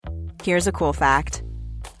Here's a cool fact.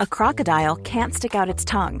 A crocodile can't stick out its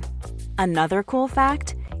tongue. Another cool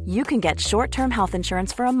fact, you can get short-term health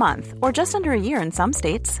insurance for a month or just under a year in some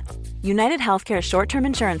states. United Healthcare short-term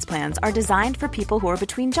insurance plans are designed for people who are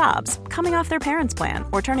between jobs, coming off their parents' plan,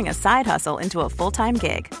 or turning a side hustle into a full-time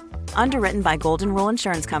gig. Underwritten by Golden Rule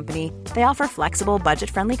Insurance Company, they offer flexible,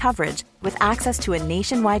 budget-friendly coverage with access to a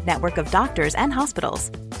nationwide network of doctors and hospitals.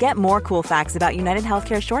 Get more cool facts about United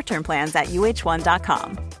Healthcare short-term plans at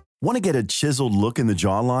uh1.com. Want to get a chiseled look in the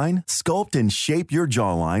jawline? Sculpt and shape your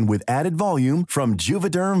jawline with added volume from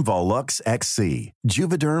Juvederm Volux XC.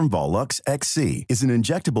 Juvederm Volux XC is an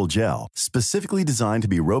injectable gel specifically designed to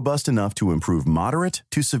be robust enough to improve moderate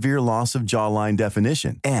to severe loss of jawline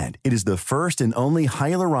definition. And it is the first and only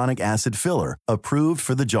hyaluronic acid filler approved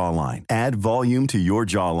for the jawline. Add volume to your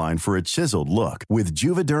jawline for a chiseled look with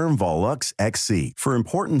Juvederm Volux XC. For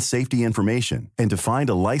important safety information and to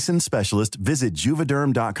find a licensed specialist, visit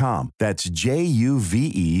Juvederm.com. That's Juvederm.com.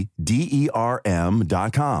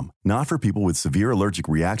 Not for people with severe allergic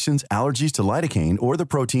reactions, allergies to lidocaine, or the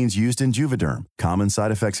proteins used in Juvederm. Common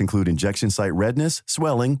side effects include injection site redness,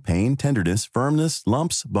 swelling, pain, tenderness, firmness,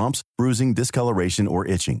 lumps, bumps, bruising, discoloration, or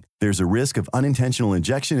itching. There's a risk of unintentional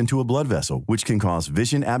injection into a blood vessel, which can cause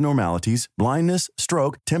vision abnormalities, blindness,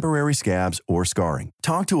 stroke, temporary scabs, or scarring.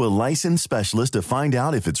 Talk to a licensed specialist to find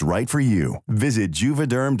out if it's right for you. Visit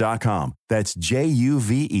Juvederm.com. That's Juvederm.com.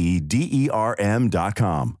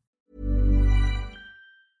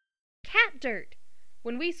 Cat dirt.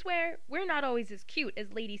 When we swear, we're not always as cute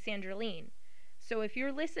as Lady Sandraline. So if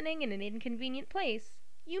you're listening in an inconvenient place,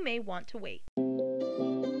 you may want to wait.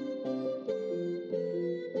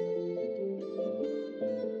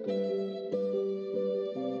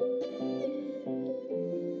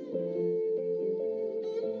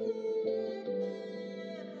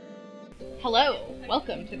 Hello,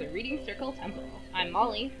 welcome to the Reading Circle Temple. I'm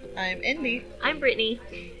Molly. I'm Indy. I'm Brittany.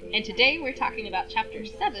 And today we're talking about Chapter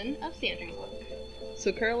 7 of Sandry's book.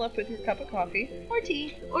 So curl up with your cup of coffee. Or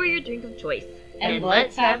tea. Or your drink of choice. And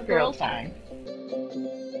let's have girl time.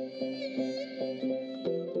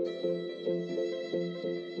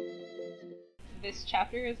 This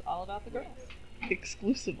chapter is all about the girls.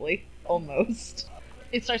 Exclusively. Almost.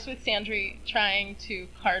 It starts with Sandry trying to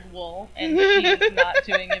card wool, and she's not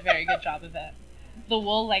doing a very good job of it. The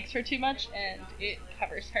wool likes her too much, and it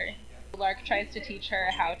covers her. Lark tries to teach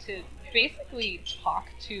her how to basically talk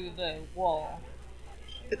to the wool.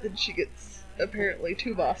 But then she gets apparently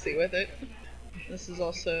too bossy with it. This is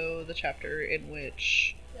also the chapter in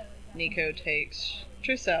which Nico takes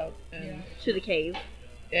Triss out and To the cave.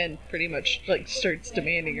 And pretty much starts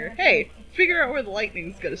demanding her, hey, figure out where the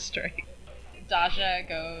lightning's gonna strike. Daja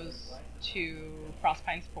goes to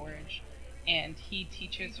Frostpine's Forge, and he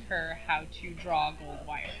teaches her how to draw gold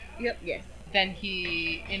wire. Yep. Yes. Then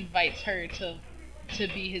he invites her to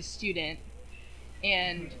be his student,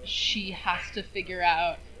 and she has to figure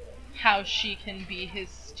out how she can be his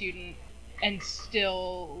student and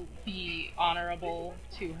still be honorable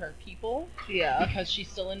to her people. Yeah. Because she's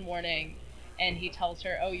still in mourning, and he tells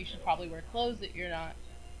her, oh, you should probably wear clothes that you're not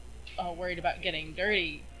worried about getting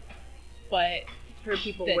dirty. But her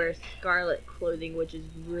people wear scarlet clothing, which is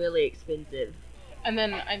really expensive. And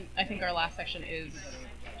then I think our last section is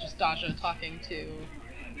just Daja talking to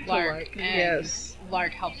Lark. And yes.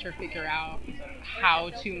 Lark helps her figure out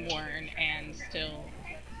how to mourn and still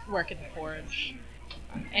work at the forge.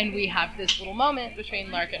 And we have this little moment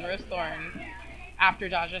between Lark and Rosethorn after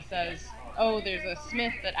Daja says, oh, there's a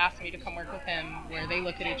smith that asked me to come work with him, where they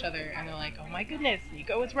look at each other and they're like, oh my goodness,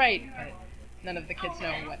 Nico was right. But none of the kids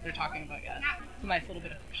know what they're talking about yet. It's a nice little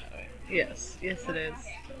bit of foreshadowing. Yes, yes it is.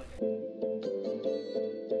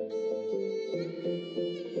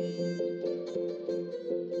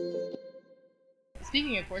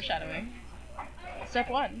 Speaking of foreshadowing,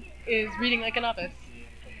 step 1 is reading like a novice.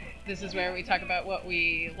 This is where we talk about what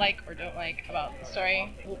we like or don't like about the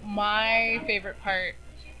story. My favorite part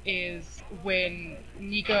is when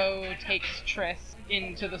Nico takes Triss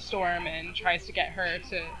into the storm and tries to get her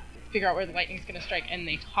to figure out where the lightning's going to strike, and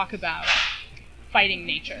they talk about fighting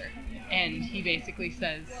nature. And he basically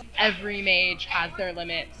says, every mage has their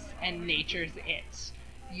limits, and nature's it.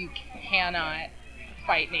 You cannot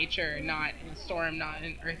fight nature, not in a storm, not in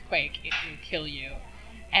an earthquake. It will kill you.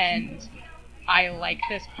 And I like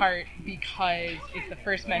this part because it's the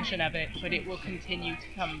first mention of it, but it will continue to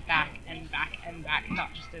come back and back and back,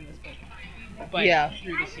 not just in this book, but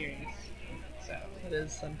through the series. So it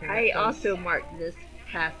is something. I also marked this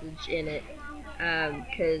passage in it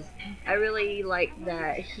because I really like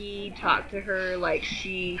that he talked to her like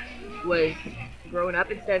she was grown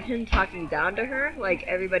up instead of him talking down to her like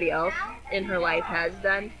everybody else in her life has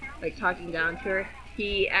done. like talking down to her.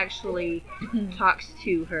 He actually talks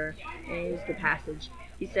to her, and here's the passage.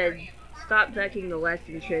 He said, "Stop ducking the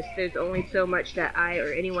lesson, Triss. There's only so much that I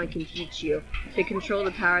or anyone can teach you. To control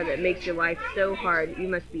the power that makes your life so hard, you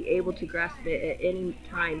must be able to grasp it at any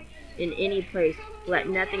time, in any place. Let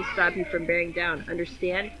nothing stop you from bearing down.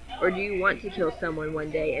 Understand? Or do you want to kill someone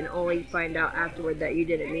one day and only find out afterward that you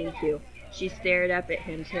didn't mean to?" She stared up at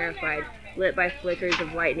him, terrified, lit by flickers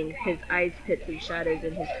of lightning, his eyes pits of shadows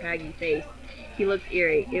in his craggy face. He looked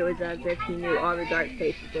eerie. It was as if he knew all the dark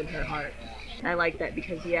places in her heart. I like that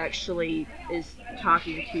because he actually is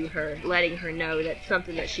talking to her, letting her know that's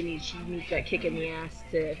something that she needs. She needs that kick in the ass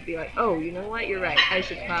to be like, oh, you know what? You're right. I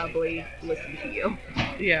should probably listen to you.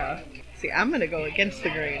 Yeah. See, I'm gonna go against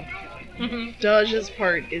the grain. Daja's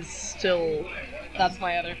part is still... That's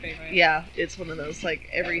my other favorite. Yeah, it's one of those, like,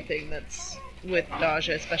 everything that's with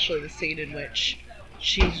Daja, especially the scene in which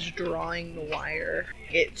she's drawing the wire.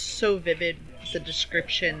 It's so vivid, the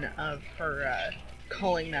description of her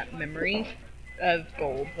calling that memory of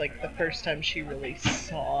gold, like the first time she really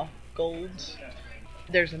saw gold.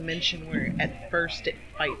 There's a mention where at first it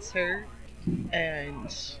fights her,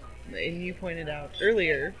 and you pointed out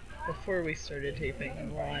earlier, before we started taping,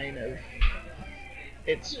 the line of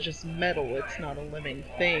it's just metal, it's not a living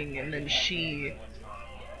thing, and then she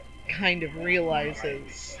kind of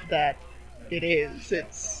realizes that it is.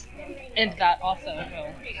 It's... And that also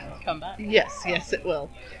will come back. Yes, it will.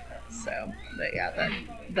 So, but yeah,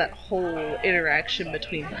 that whole interaction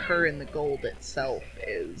between her and the gold itself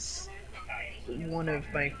is one of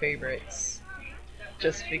my favorites.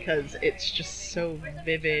 Just because it's just so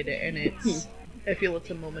vivid, and it's... I feel it's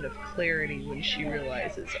a moment of clarity when she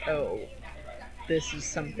realizes, oh, this is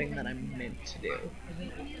something that I'm meant to do.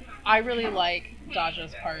 I really like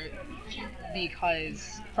Daja's part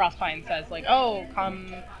because Frostpine says, like, oh,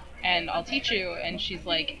 come and I'll teach you. And she's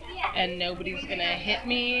like, and nobody's gonna hit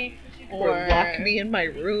me or lock me in my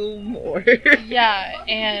room or... Yeah,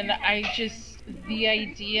 and I just... The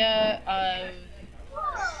idea of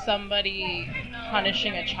somebody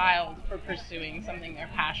punishing a child for pursuing something they're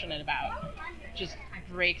passionate about just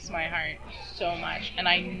breaks my heart so much, and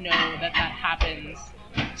I know that happens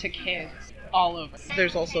to kids all over.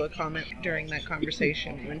 There's also a comment during that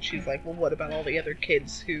conversation when she's like, well, what about all the other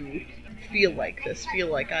kids who feel like this, feel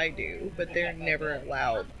like I do, but they're never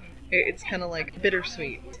allowed. It's kind of like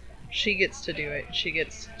bittersweet. She gets to do it, she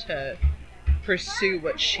gets to pursue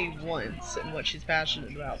what she wants and what she's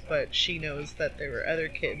passionate about, but she knows that there are other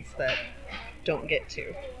kids that don't get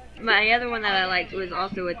to. My other one that I liked was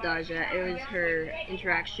also with Daja. It was her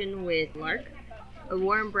interaction with Lark. A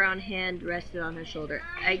warm brown hand rested on her shoulder.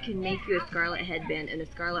 I can make you a scarlet headband and a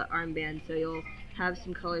scarlet armband so you'll have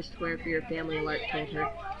some colors to wear for your family, Lark told her,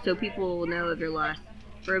 so people will know of your loss.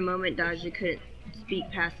 For a moment, Daja couldn't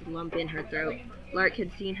speak past the lump in her throat. Lark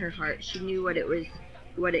had seen her heart. She knew what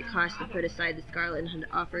it cost to put aside the scarlet and had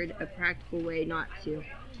offered a practical way not to.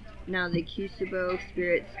 Now the Kusubo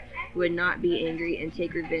spirits would not be angry and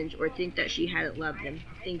take revenge or think that she hadn't loved them.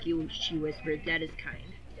 Thank you, she whispered. That is kind.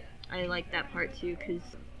 I like that part too, because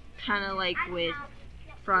kind of like with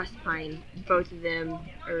Frostpine, both of them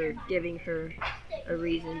are giving her a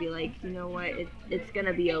reason to be like, you know what, it's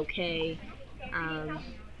gonna be okay.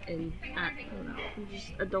 And I don't know,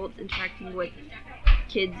 just adults interacting with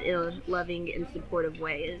kids in a loving and supportive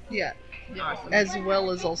way is awesome. As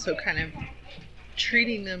well as also kind of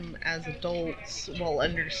treating them as adults while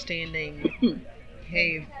understanding,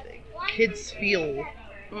 hey, kids feel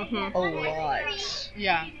a lot.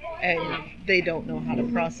 Yeah. And they don't know how to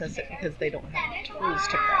process it because they don't have tools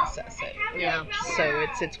to process it. Yeah. So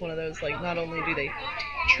it's one of those, like, not only do they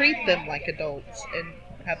treat them like adults and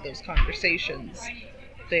have those conversations,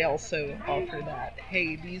 they also offer that,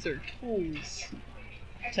 hey, these are tools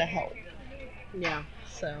to help. Yeah.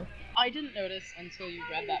 So I didn't notice until you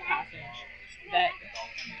read that passage that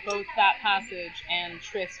both that passage and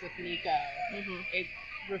Triss with Nico, it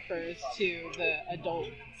refers to the adult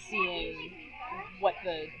seeing what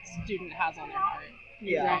the student has on their heart.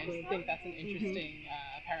 Yeah. I think that's an interesting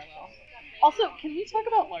parallel. Also, can we talk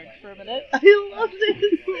about Lark for a minute? I love this.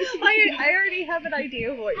 I already have an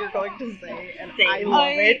idea of what you're going to say, and I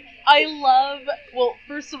love it. Well,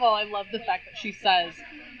 first of all, I love the fact that she says,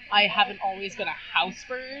 I haven't always been a house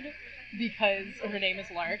bird, because her name is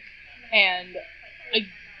Lark, and I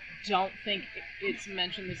don't think it's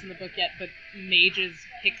mentioned this in the book yet, but mages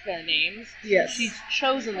pick their names. Yes. She's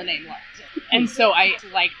chosen the name Lark. And so I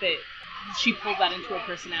like that she pulled that into her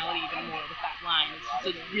personality even more with that line. It's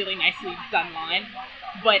just a really nicely done line.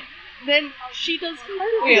 But then she does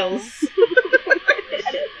cartwheels.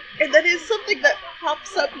 And that is something that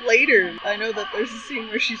pops up later. I know that there's a scene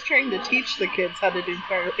where she's trying to teach the kids how to do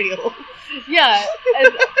parallels. Yeah,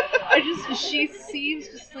 and she seems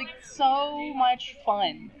just like so much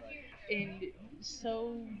fun and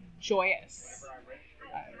so joyous,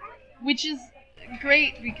 which is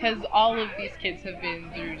great because all of these kids have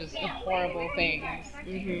been through just horrible things,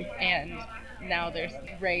 and now there's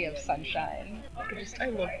a ray of sunshine. I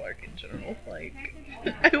love Lark in general. Like,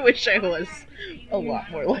 I wish I was a lot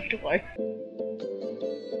more like Lark.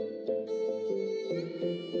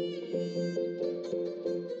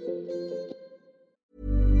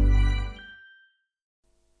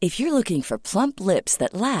 If you're looking for plump lips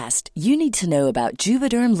that last, you need to know about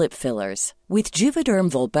Juvederm lip fillers. With Juvederm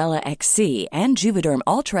Volbella XC and Juvederm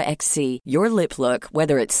Ultra XC, your lip look,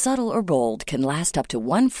 whether it's subtle or bold, can last up to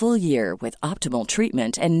 1 full year with optimal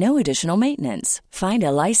treatment and no additional maintenance. Find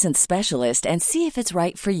a licensed specialist and see if it's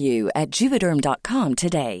right for you at Juvederm.com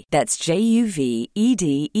today. That's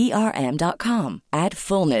JUVEDERM.com. Add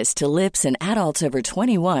fullness to lips in adults over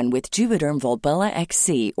 21 with Juvederm Volbella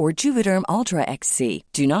XC or Juvederm Ultra XC.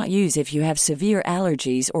 Do not use if you have severe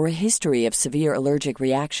allergies or a history of severe allergic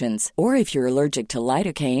reactions, or if you're allergic to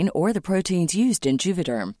lidocaine or the proteins used in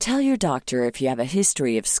Juvederm. Tell your doctor if you have a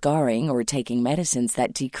history of scarring or taking medicines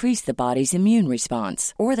that decrease the body's immune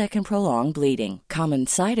response or that can prolong bleeding. Common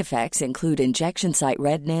side effects include injection site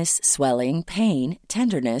redness, swelling, pain,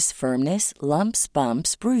 tenderness, firmness, lumps,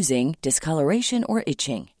 bumps, bruising, discoloration, or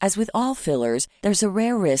itching. As with all fillers, there's a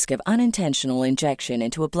rare risk of unintentional injection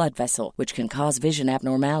into a blood vessel, which can cause vision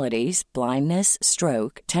abnormalities, blindness,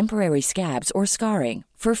 stroke, temporary scabs, or scarring.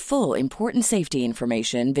 For full, important safety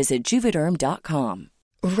information, visit Juvederm.com.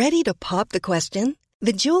 Ready to pop the question?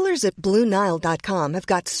 The jewelers at BlueNile.com have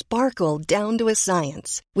got sparkle down to a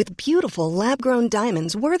science with beautiful lab-grown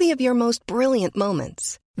diamonds worthy of your most brilliant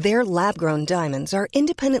moments. Their lab-grown diamonds are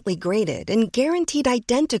independently graded and guaranteed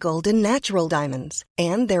identical to natural diamonds,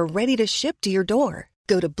 and they're ready to ship to your door.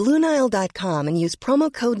 Go to BlueNile.com and use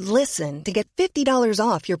promo code LISTEN to get $50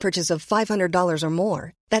 off your purchase of $500 or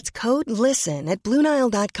more. That's code LISTEN at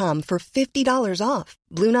BlueNile.com for $50 off.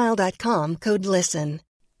 BlueNile.com, code LISTEN.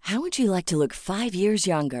 How would you like to look 5 years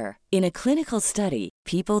younger? In a clinical study,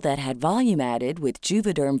 people that had volume added with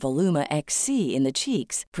Juvederm Voluma XC in the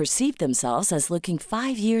cheeks perceived themselves as looking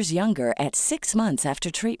 5 years younger at 6 months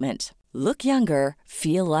after treatment. Look younger,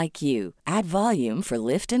 feel like you. Add volume for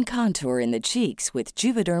lift and contour in the cheeks with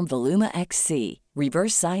Juvederm Voluma XC.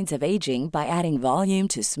 Reverse signs of aging by adding volume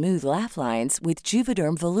to smooth laugh lines with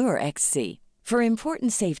Juvederm Volure XC. For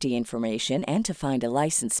important safety information and to find a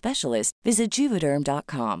licensed specialist, visit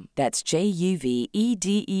Juvederm.com. That's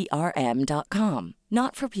JUVEDERM.com.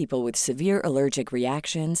 Not for people with severe allergic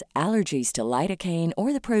reactions, allergies to lidocaine,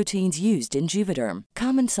 or the proteins used in Juvederm.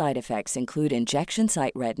 Common side effects include injection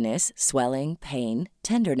site redness, swelling, pain,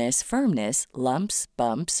 tenderness, firmness, lumps,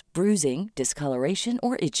 bumps, bruising, discoloration,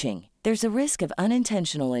 or itching. There's a risk of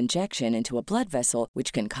unintentional injection into a blood vessel,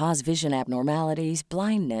 which can cause vision abnormalities,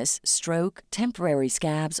 blindness, stroke, temporary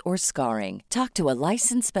scabs, or scarring. Talk to a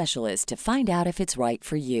licensed specialist to find out if it's right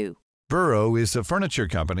for you. Burrow is a furniture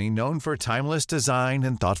company known for timeless design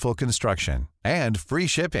and thoughtful construction, and free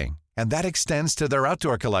shipping, and that extends to their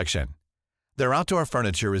outdoor collection. Their outdoor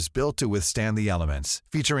furniture is built to withstand the elements,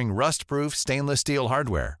 featuring rust-proof stainless steel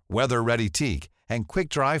hardware, weather-ready teak, and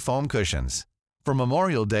quick-dry foam cushions. For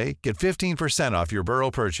Memorial Day, get 15% off your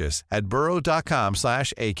Burrow purchase at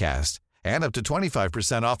burrow.com/ACAST and up to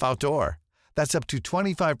 25% off outdoor. That's up to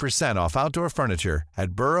 25% off outdoor furniture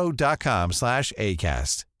at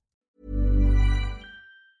burrow.com/ACAST.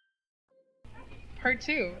 Part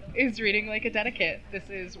 2 is reading like a dedicate. This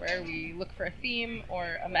is where we look for a theme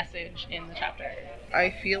or a message in the chapter.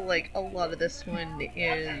 I feel like a lot of this one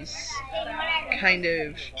is kind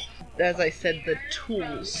of, as I said, the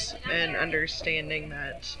tools and understanding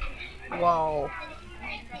that while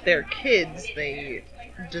they're kids, they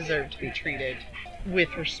deserve to be treated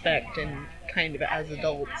with respect and kind of as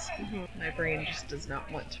adults. My brain just does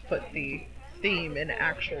not want to put the theme in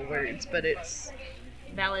actual words, but it's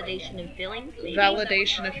Validation of feelings, maybe?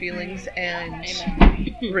 Validation of feelings and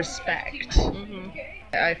respect.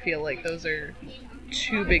 I feel like those are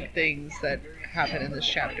two big things that happen in this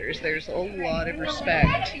chapter. There's a lot of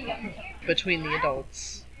respect between the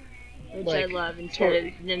adults. Which I love, instead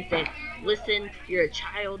of them saying, listen, you're a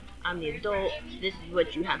child, I'm the adult, this is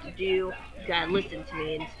what you have to do, you gotta listen to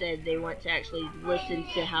me. Instead, they want to actually listen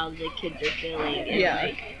to how the kids are feeling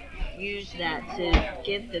and use that to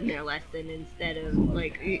give them their lesson instead of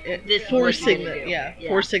this forcing them,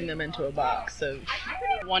 forcing them into a box. So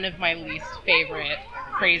one of my least favorite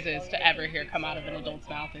phrases to ever hear come out of an adult's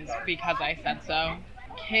mouth is "because I said so."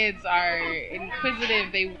 kids are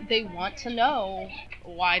inquisitive. They want to know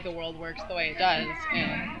why the world works the way it does.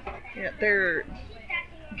 And yeah,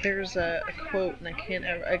 there's a quote, and I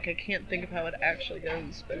can't think of how it actually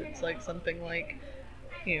goes, but it's like something like,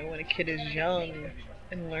 when a kid is young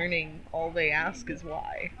and learning, all they ask is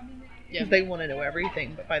why. Because they want to know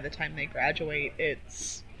everything, but by the time they graduate, they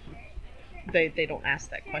don't ask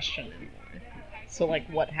that question anymore. So, like,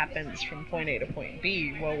 what happens from point A to point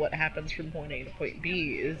B? Well, what happens from point A to point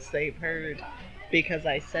B is they've heard because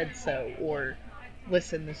I said so, or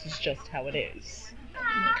listen, this is just how it is.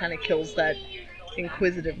 It kind of kills that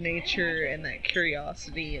inquisitive nature and that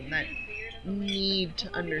curiosity and that need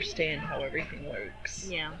to understand how everything works.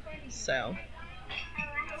 Yeah. So,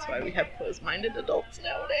 that's why we have closed-minded adults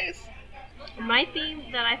nowadays. My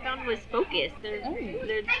theme that I found was focus.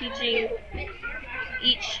 They're teaching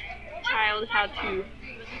each child how to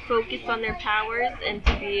focus on their powers and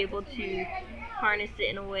to be able to harness it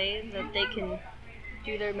in a way that they can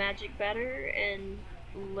do their magic better and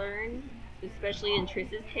learn, especially in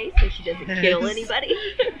Triss's case, so she doesn't kill anybody.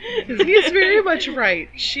 He's very much right.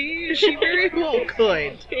 She very well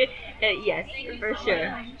could. Yes, for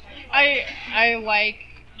sure. I like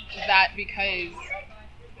that because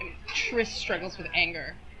Triss struggles with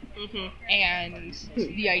anger. Mm-hmm. And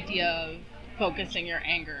the idea of focusing your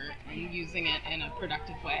anger and using it in a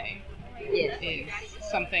productive way is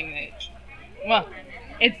something that,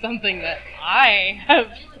 it's something that I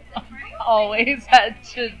have always had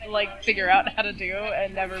to, figure out how to do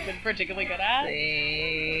and never been particularly good at.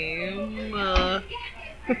 Same.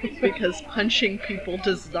 Because punching people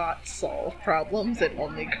does not solve problems, it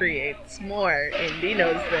only creates more. Indy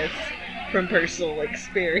knows this from personal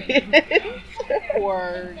experience.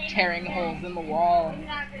 Or tearing holes in the wall.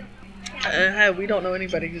 We don't know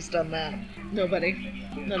anybody who's done that. Nobody.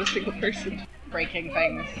 Not a single person. Breaking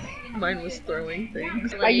things. Mine was throwing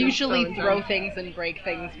things. I usually throw things and break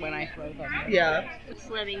things when I throw them. Yeah.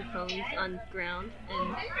 Slamming phones on the ground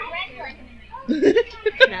and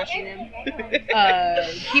smashing them.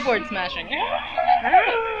 Keyboard smashing.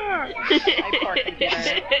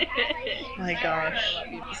 My gosh.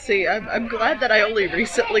 See, I'm glad that I only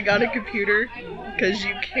recently got a computer, because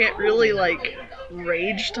you can't really,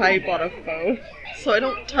 rage type on a phone. So I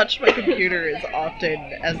don't touch my computer as often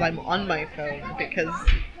as I'm on my phone, because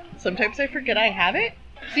sometimes I forget I have it.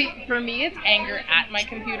 See, for me, it's anger at my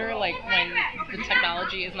computer, when the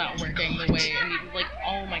technology is not working the way it needs.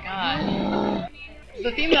 Oh my god.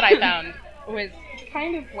 The theme that I found was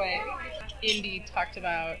kind of what Indy talked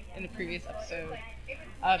about in the previous episode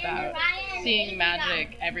about seeing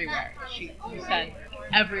magic everywhere. You said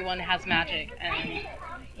everyone has magic, and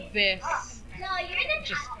this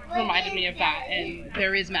just reminded me of that, and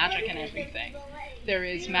there is magic in everything. There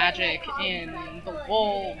is magic in the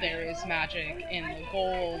wool, there is magic in the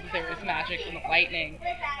gold, there is magic in the lightning,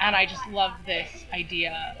 and I just love this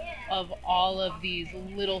idea of all of these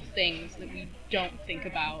little things that we don't think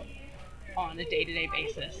about on a day-to-day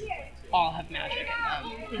basis all have magic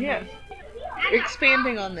in them. Yeah.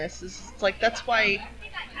 Expanding on this is that's why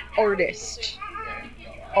artists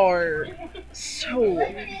are so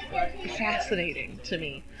fascinating to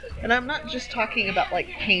me. And I'm not just talking about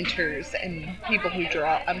painters and people who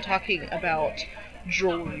draw. I'm talking about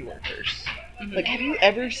jewelry workers. Mm-hmm. Have you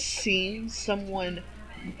ever seen someone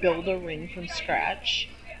build a ring from scratch?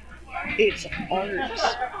 It's art,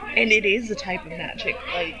 and it is a type of magic.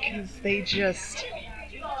 Cause they just,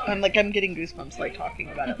 I'm getting goosebumps talking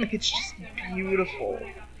about it. It's just beautiful.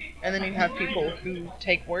 And then you have people who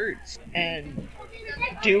take words and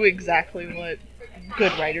do exactly what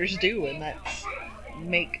good writers do, and that's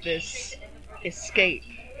make this escape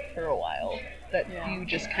for a while that you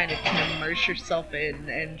just kind of can immerse yourself in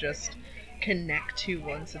and just connect to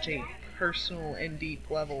on such a personal and deep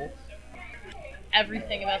level.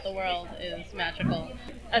 Everything about the world is magical.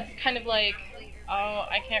 It's kind of I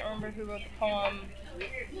can't remember who wrote the poem.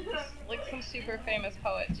 It's some super famous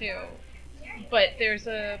poet too. But there's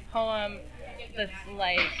a poem that's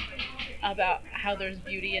about how there's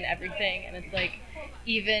beauty in everything, and it's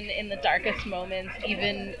even in the darkest moments,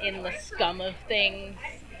 even in the scum of things,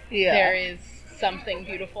 there is something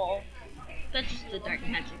beautiful. That's just the dark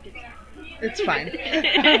magic. It's fine.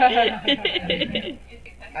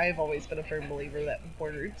 I've always been a firm believer that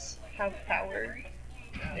words have power,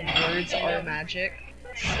 and words are magic.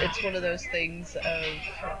 It's one of those things of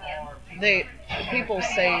people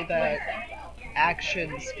say that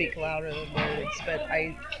actions speak louder than words, but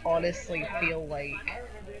I honestly feel like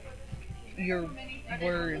your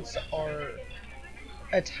words are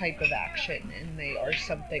a type of action, and they are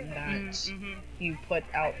something that you put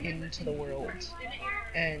out into the world.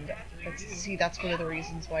 And that's one of the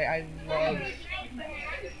reasons why I love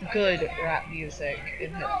good rap music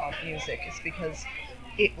and hip-hop music, is because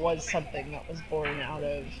it was something that was born out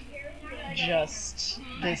of just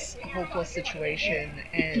this hopeless situation,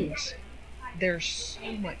 and there's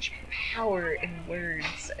so much power in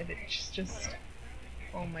words, and it's just,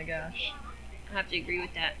 oh my gosh. I have to agree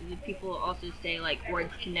with that. People also say, like,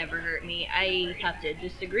 words can never hurt me. I have to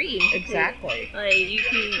disagree. Exactly. Like, you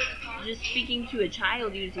can, just speaking to a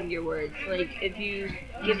child using your words, like, if you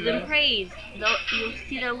give them praise, you'll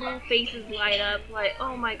see their little faces light up, like,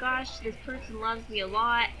 oh my gosh, this person loves me a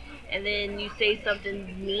lot, and then you say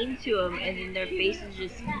something mean to them, and then their faces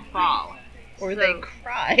just fall. Or they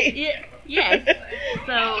cry. Yes.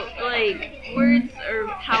 So, like, words are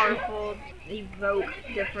powerful. They evoke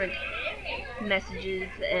different messages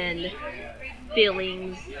and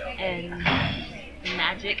feelings and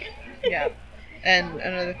magic. Yeah. And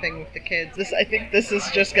another thing with the kids, I think this is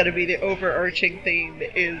just going to be the overarching theme,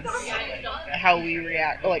 is how we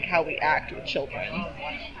react, like how we act with children.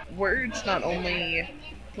 Words not only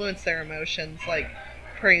influence their emotions, like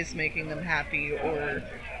praise making them happy, or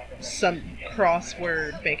some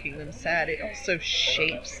crossword making them sad, it also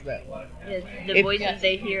shapes them. Yes, the voices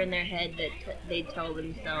they hear in their head that they tell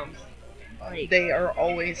themselves. Like, they are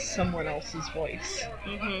always someone else's voice.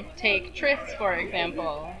 Take Triss, for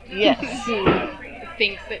example. Yes. Who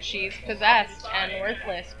thinks that she's possessed and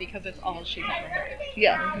worthless because it's all she's ever heard.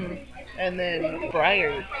 Yeah. And then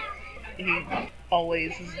Briar, he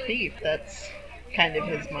always is a thief. That's kind of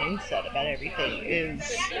his mindset about everything, is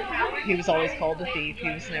he was always called a thief. He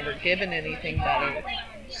was never given anything better.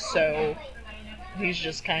 So he's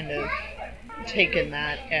just kind of taken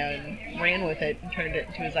that and ran with it and turned it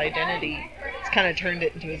into his identity. It's kind of turned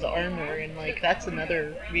it into his armor, and like that's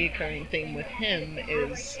another reoccurring thing with him,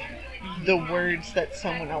 is the words that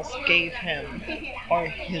someone else gave him are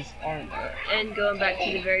his armor. And going back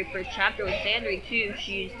to the very first chapter with Sandry too,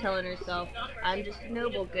 she's telling herself, I'm just a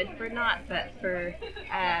noble, good for naught, but for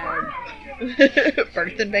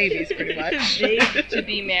birth and babies, pretty much. To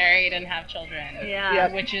be married and have children.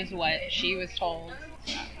 Yeah. Which is what she was told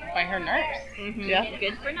by her nurse. Yeah.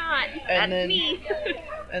 Good for naught. And That's me.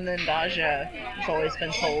 And then Daja has always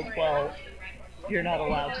been told, well, you're not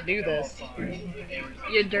allowed to do this.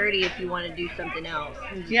 You're dirty if you want to do something else.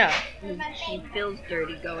 Yeah. She feels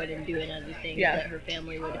dirty going and doing other things that her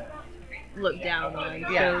family would look down on.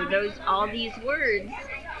 Yeah. So all these words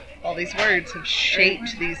have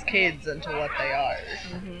shaped these kids into what they are.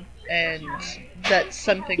 And that's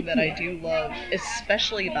something that I do love,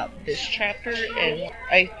 especially about this chapter, and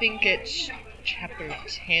I think it's chapter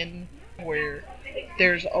 10, where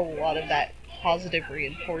there's a lot of that positive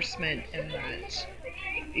reinforcement and that,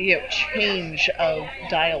 change of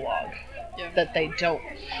dialogue that they don't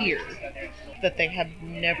hear, that they have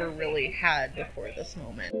never really had before this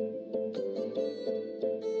moment.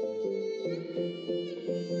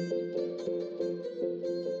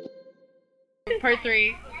 Part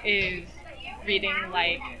 3 is reading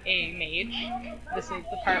like a mage. This is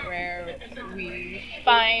the part where we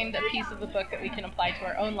find a piece of the book that we can apply to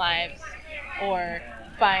our own lives, or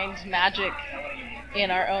find magic in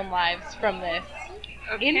our own lives from this.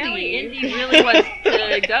 Indy really wants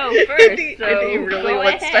to go first. Indy so really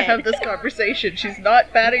wants to have this conversation. She's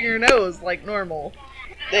not batting her nose like normal.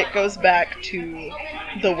 It goes back to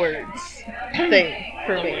the words thing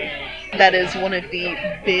for me. That is one of the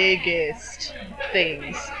biggest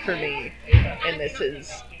things for me, and this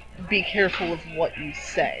is, be careful of what you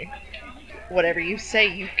say. Whatever you say,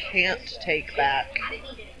 you can't take back.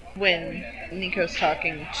 When Nico's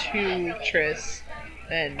talking to Triss,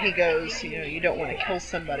 and he goes, you don't want to kill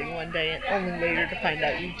somebody one day, and only later to find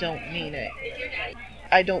out you don't mean it.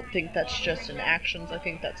 I don't think that's just in actions, I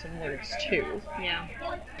think that's in words too. Yeah.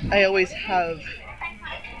 I always have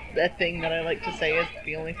that thing that I like to say is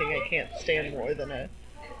the only thing I can't stand more than a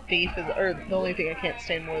thief is, or the only thing I can't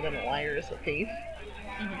stand more than a liar is a thief.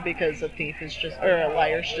 Because a thief is just, or a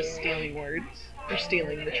liar is just stealing words, or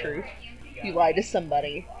stealing the truth. You lie to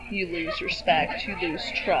somebody, you lose respect, you lose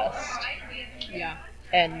trust. Yeah.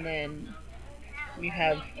 And then you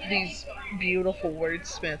have these beautiful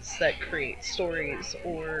wordsmiths that create stories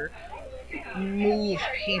or move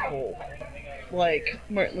people. Like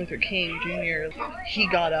Martin Luther King Jr., he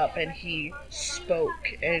got up and he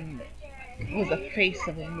spoke and was a face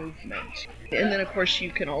of a movement. And then, of course,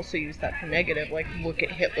 you can also use that for negative. Like, look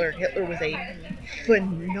at Hitler. Hitler was a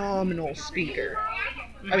phenomenal speaker.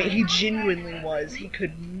 I mean, he genuinely was. He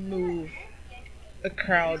could move a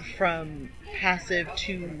crowd from passive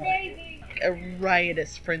to a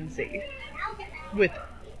riotous frenzy with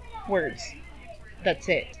words. That's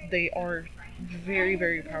it. They are very,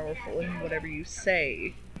 very powerful, and whatever you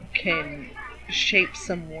say can shape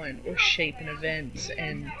someone or shape an event,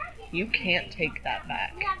 and you can't take that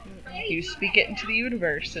back. You speak it into the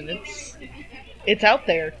universe, and it's out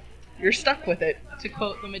there. You're stuck with it. To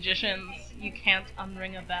quote the magicians, you can't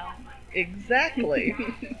unring a bell. Exactly.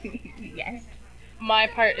 Yes. My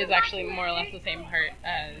part is actually more or less the same part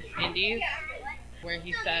as Indy's, where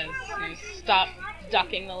he says, stop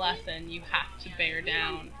ducking the lesson, you have to bear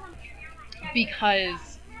down.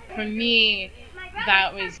 Because for me,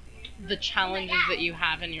 that was the challenges that you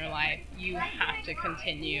have in your life. You have to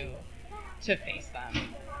continue to face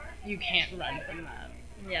them. You can't run from them.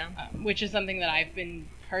 Yeah. Which is something that I've been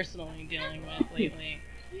personally dealing with lately.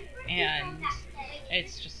 And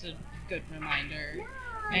it's just a good reminder.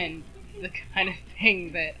 And the kind of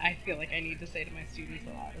thing that I feel like I need to say to my students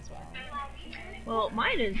a lot as well. Well,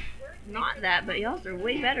 mine is not that, but y'all's are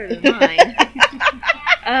way better than mine.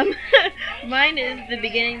 Mine is the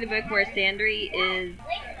beginning of the book where Sandry is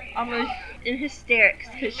almost in hysterics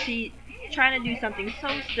because she's trying to do something so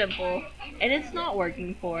simple and it's not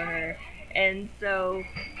working for her. And so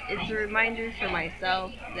it's a reminder for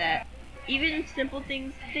myself that even simple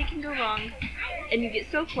things, they can go wrong, and you get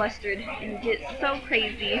so flustered and you get so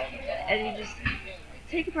crazy, and you just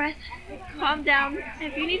take a breath, calm down.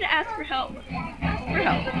 If you need to ask for help, ask for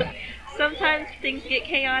help. Sometimes things get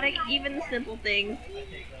chaotic, even the simple things,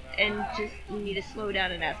 and just you need to slow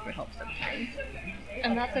down and ask for help sometimes.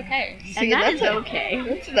 And that's okay. And that is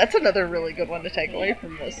okay. That's another really good one to take away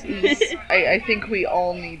from this. I think we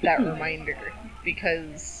all need that reminder,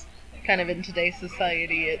 because kind of in today's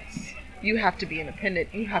society, it's you have to be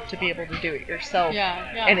independent. You have to be able to do it yourself.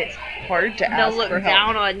 Yeah. And it's hard to ask They'll for look help.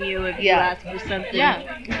 down on you if you ask for something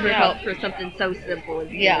for help for something so simple as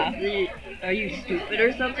this. Are you stupid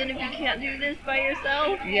or something if you can't do this by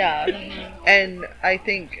yourself? Yeah. And I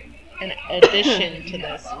think an addition to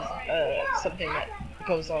this is something that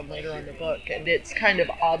goes on later in the book, and it's kind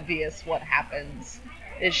of obvious what happens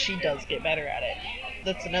is she does get better at it.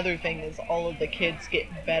 That's another thing, is all of the kids get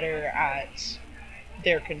better at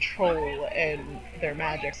their control and their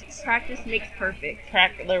magic. Practice makes perfect.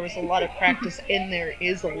 There was a lot of practice, and there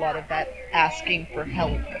is a lot of that asking for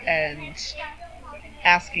help and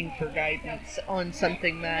asking for guidance on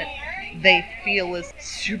something that they feel is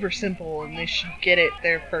super simple and they should get it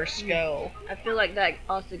their first go. I feel like that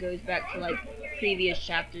also goes back to like previous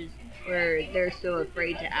chapters where they're so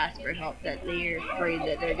afraid to ask for help that they're afraid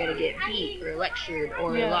that they're going to get beat or lectured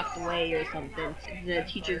or locked away or something. The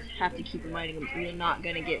teachers have to keep reminding them, you're not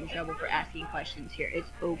going to get in trouble for asking questions here. It's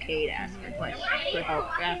okay to ask for questions, for help,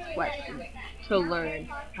 to ask questions, to learn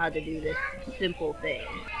how to do this simple thing.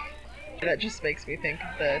 That just makes me think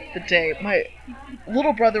of the day my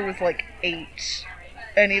little brother was like 8,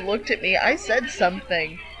 and he looked at me. I said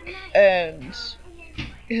something, and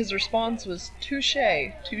his response was, touche,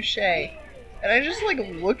 touche. And I just, like,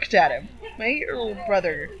 looked at him. My 8-year-old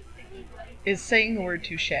brother is saying the word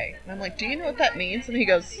touche. And I'm like, do you know what that means? And he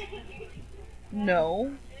goes,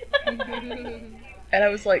 no. And I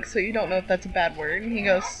was like, so you don't know if that's a bad word? And he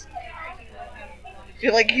goes,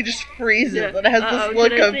 like, he just freezes and has this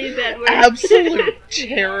look of absolute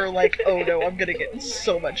terror, like, oh no, I'm gonna get in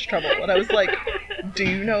so much trouble. And I was like, do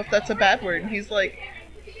you know if that's a bad word? And he's like,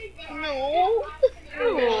 no.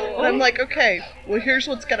 And I'm like, okay, well, here's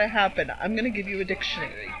what's gonna happen. I'm gonna give you a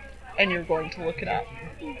dictionary, and you're going to look it up.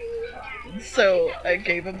 So I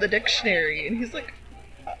gave him the dictionary, and he's like,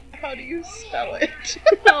 how do you spell it?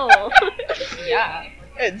 Oh. Yeah.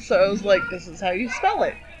 And so I was like, this is how you spell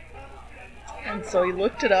it. And so he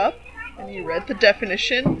looked it up, and he read the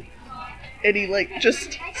definition, and he, like,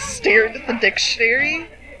 just stared at the dictionary,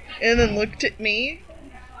 and then looked at me.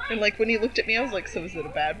 And, like, when he looked at me, I was like, so is it a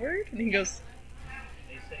bad word? And he goes,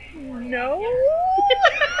 no.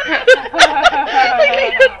 Like,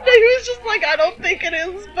 he was just like, I don't think it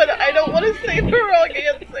is, but I don't want to say the wrong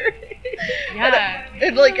answer. Yeah.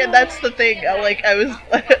 And that's the thing.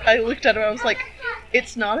 I looked at him, I was like,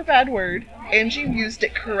 it's not a bad word, and you used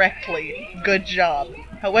it correctly. Good job.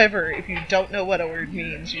 However, if you don't know what a word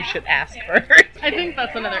means, you should ask first. I think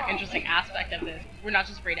that's another interesting aspect of this. We're not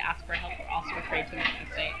just afraid to ask for help, we're also afraid to make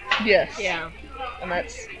mistakes. Yes. Yeah. And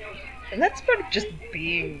that's part of just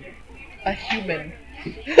being a human.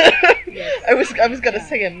 Yes. I was gonna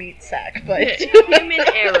say a meat sack, but Human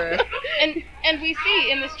error. And we see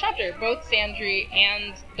in this chapter both Sandry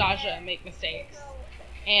and Daja make mistakes,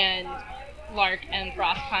 and Lark and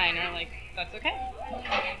Frostpine are like, that's okay.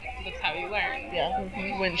 That's how you learn.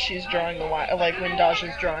 yeah. When she's drawing the wire, like when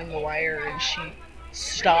Daja's drawing the wire, and she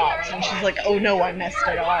stops, and she's like, oh no, I messed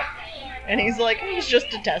it up. And he's like, it was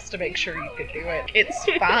just a test to make sure you could do it. It's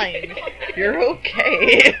fine. You're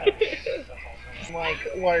okay. Like,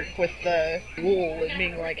 Lark with the wool and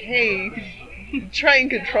being like, hey, try and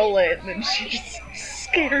control it. And then she just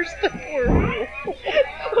scares the poor wool.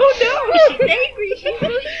 Oh no, she's angry. She's so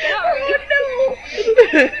scary.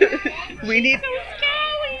 Oh no. We need...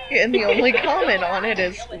 And the only comment on it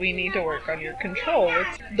is, we need to work on your control.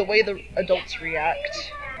 It's the way the adults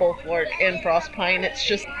react, both Lark and Frostpine, it's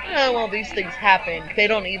just, oh, well, these things happen. They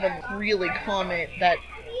don't even really comment that,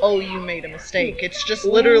 oh, you made a mistake. It's just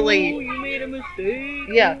literally... Oh, you made a mistake.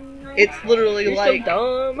 Yeah. It's literally You're like...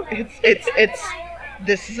 so dumb. It's...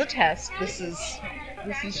 This is a test. This is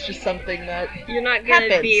just something that You're not going to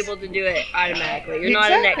happens. be able to do it automatically. You're Exactly.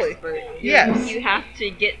 not an expert. Yes. You have to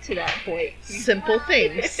get to that point. Simple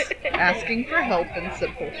things. Asking for help in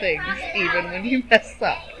simple things, even when you mess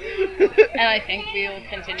up. And I think we'll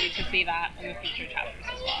continue to see that in the future chapters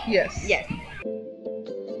as well. Yes. Yes.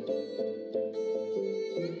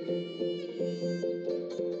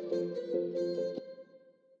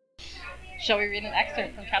 Shall we read an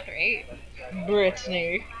excerpt from chapter 8?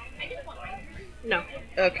 Brittany. No.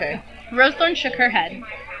 Okay. Rosethorn shook her head.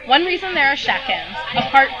 One reason there are Shakans,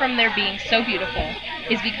 apart from their being so beautiful,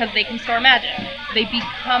 is because they can store magic. They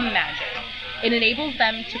become magic. It enables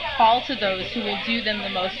them to call to those who will do them the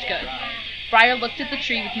most good. Briar looked at the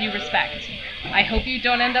tree with new respect. I hope you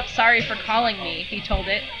don't end up sorry for calling me, he told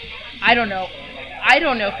it. I don't know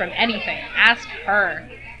from anything. Ask her.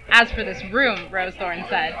 As for this room, Rosethorn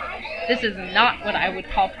said, this is not what I would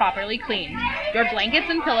call properly cleaned. Your blankets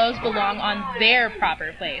and pillows belong on their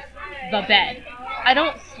proper place, the bed. I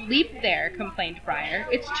don't sleep there, complained Briar.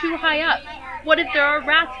 It's too high up. What if there are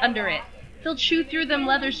rats under it? They'll chew through them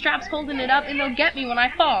leather straps holding it up and they'll get me when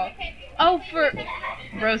I fall. Oh, for...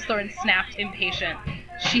 Rosethorn snapped, impatient.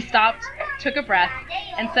 She stopped, took a breath,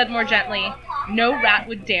 and said more gently, no rat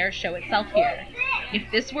would dare show itself here. If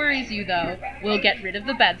this worries you, though, we'll get rid of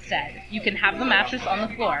the bedstead. You can have the mattress on the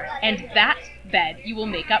floor, and that bed you will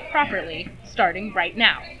make up properly, starting right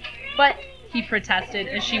now. But, he protested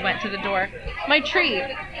as she went to the door, my tree,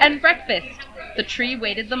 and breakfast. The tree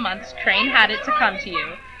waited the months Crane had it to come to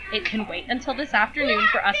you. It can wait until this afternoon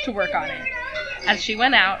for us to work on it. As she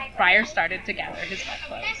went out, Briar started to gather his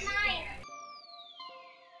bedclothes.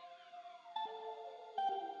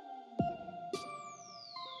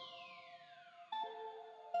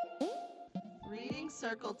 Reading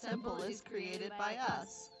Circle Temple is created by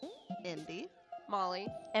us, Indy, Molly,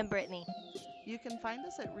 and Brittany. You can find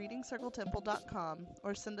us at readingcircletemple.com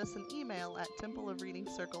or send us an email at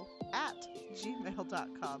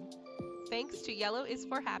templeofreadingcircle@gmail.com. Thanks to Yellow is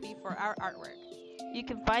for Happy for our artwork. You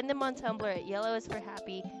can find them on Tumblr at Yellow is for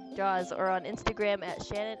Happy Draws or on Instagram at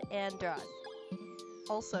Shannon and Draws.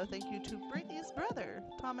 Also, thank you to Brittany's brother,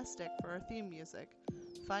 Thomas Dick, for our theme music.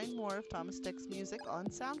 Find more of Thomas Dick's music on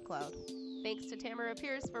SoundCloud. Thanks to Tamara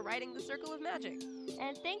Pierce for writing The Circle of Magic.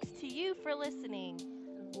 And thanks to you for listening.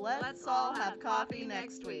 Let's all have coffee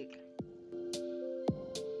next week.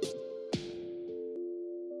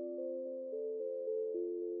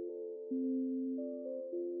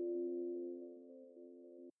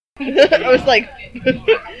 I was like,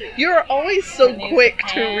 you're always so quick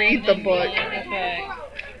to read the book.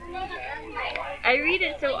 I read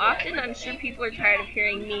it so often, I'm sure people are tired of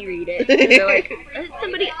hearing me read it. They're like, let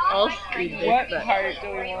somebody else read this. What part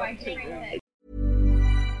do we want to read?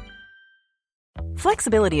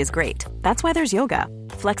 Flexibility is great. That's why there's yoga.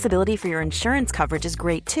 Flexibility for your insurance coverage is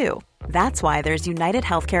great too. That's why there's United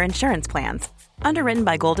Healthcare Insurance Plans. Underwritten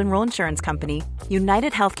by Golden Rule Insurance Company,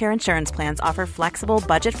 United Healthcare Insurance Plans offer flexible,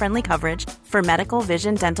 budget-friendly coverage for medical,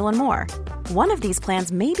 vision, dental, and more. One of these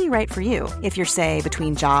plans may be right for you if you're, say,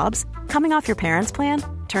 between jobs, coming off your parents' plan,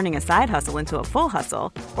 turning a side hustle into a full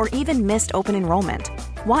hustle, or even missed open enrollment.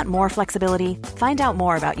 Want more flexibility? Find out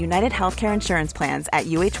more about United Healthcare Insurance Plans at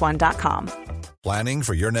uh1.com. Planning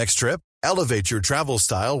for your next trip? Elevate your travel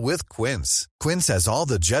style with Quince. Quince has all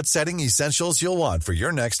the jet-setting essentials you'll want for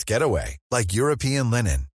your next getaway, like European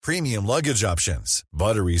linen, premium luggage options,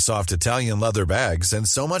 buttery soft Italian leather bags, and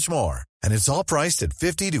so much more. And it's all priced at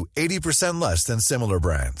 50 to 80% less than similar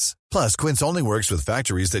brands. Plus, Quince only works with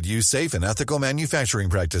factories that use safe and ethical manufacturing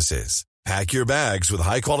practices. Pack your bags with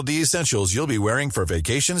high-quality essentials you'll be wearing for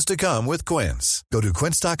vacations to come with Quince. Go to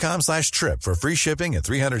quince.com/trip for free shipping and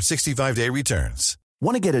 365-day returns.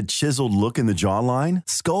 Want to get a chiseled look in the jawline?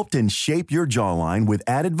 Sculpt and shape your jawline with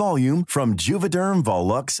added volume from Juvederm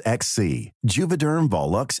Volux XC. Juvederm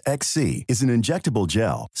Volux XC is an injectable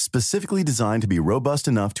gel specifically designed to be robust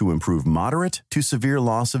enough to improve moderate to severe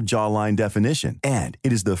loss of jawline definition. And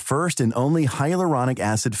it is the first and only hyaluronic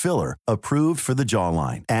acid filler approved for the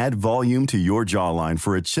jawline. Add volume to your jawline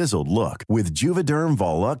for a chiseled look with Juvederm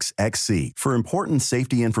Volux XC. For important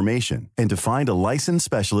safety information and to find a licensed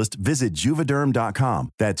specialist, visit Juvederm.com.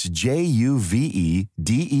 That's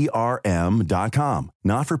Juvederm.com.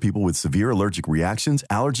 Not for people with severe allergic reactions,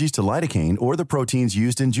 allergies to lidocaine, or the proteins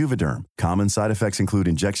used in Juvederm. Common side effects include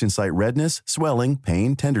injection site redness, swelling,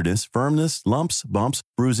 pain, tenderness, firmness, lumps, bumps,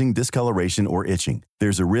 bruising, discoloration, or itching.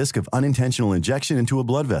 There's a risk of unintentional injection into a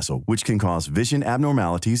blood vessel, which can cause vision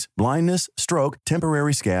abnormalities, blindness, stroke,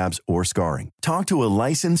 temporary scabs, or scarring. Talk to a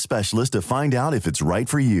licensed specialist to find out if it's right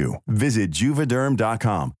for you. Visit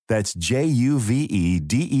Juvederm.com. That's Juvederm.com.